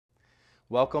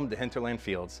Welcome to Hinterland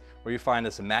Fields, where you find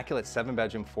this immaculate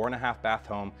 7-bedroom, 4.5 bath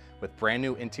home with brand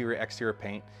new interior exterior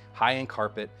paint, high-end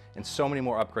carpet, and so many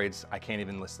more upgrades I can't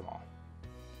even list them all.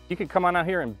 You can come on out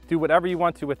here and do whatever you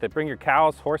want to with it. Bring your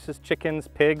cows, horses, chickens,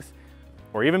 pigs,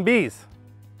 or even bees.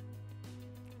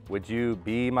 Would you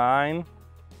be mine?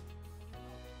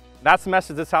 That's the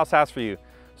message this house has for you.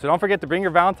 So don't forget to bring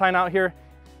your Valentine out here,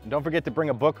 and don't forget to bring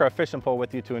a book or a fishing pole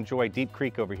with you to enjoy Deep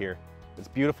Creek over here. It's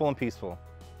beautiful and peaceful.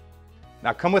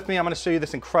 Now come with me, I'm gonna show you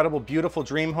this incredible, beautiful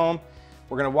dream home.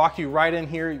 We're gonna walk you right in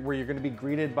here where you're gonna be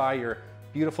greeted by your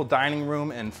beautiful dining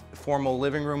room and formal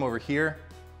living room over here.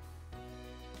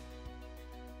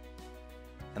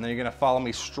 And then you're gonna follow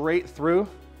me straight through.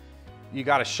 You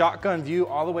got a shotgun view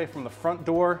all the way from the front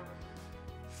door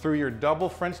through your double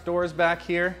French doors back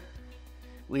here,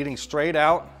 leading straight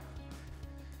out.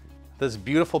 This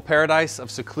beautiful paradise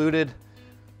of secluded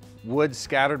woods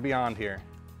scattered beyond here.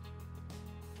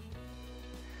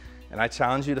 And I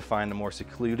challenge you to find a more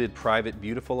secluded, private,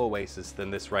 beautiful oasis than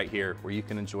this right here, where you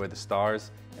can enjoy the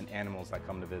stars and animals that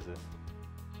come to visit.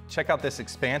 Check out this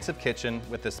expansive kitchen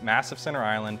with this massive center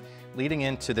island leading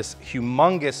into this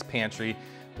humongous pantry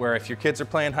where if your kids are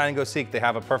playing hide and go seek, they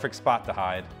have a perfect spot to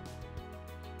hide.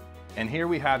 And here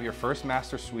we have your first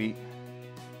master suite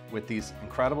with these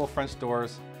incredible French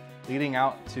doors leading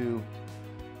out to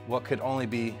what could only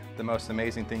be the most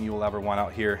amazing thing you will ever want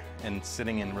out here and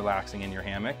sitting and relaxing in your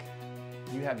hammock.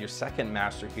 You have your second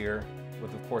master here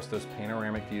with, of course, those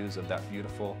panoramic views of that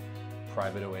beautiful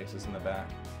private oasis in the back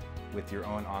with your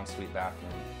own ensuite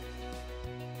bathroom.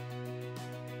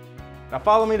 Now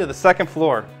follow me to the second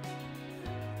floor.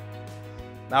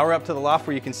 Now we're up to the loft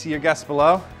where you can see your guests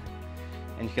below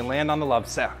and you can land on the love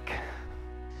sack.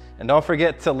 And don't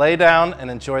forget to lay down and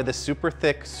enjoy this super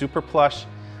thick, super plush,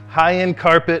 high-end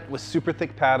carpet with super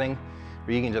thick padding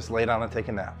where you can just lay down and take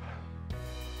a nap.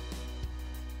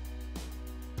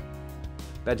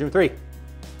 Bedroom 3.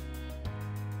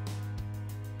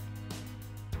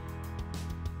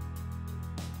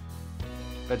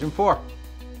 Bedroom 4.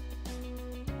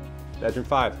 Bedroom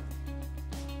 5.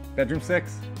 Bedroom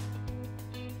 6.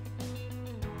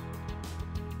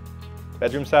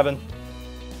 Bedroom 7.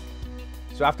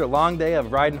 So after a long day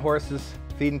of riding horses,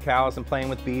 feeding cows, and playing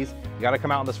with bees, you gotta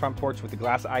come out on this front porch with a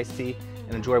glass of iced tea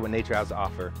and enjoy what nature has to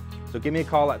offer. So give me a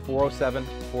call at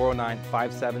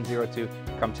 407-409-5702.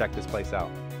 Come check this place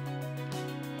out.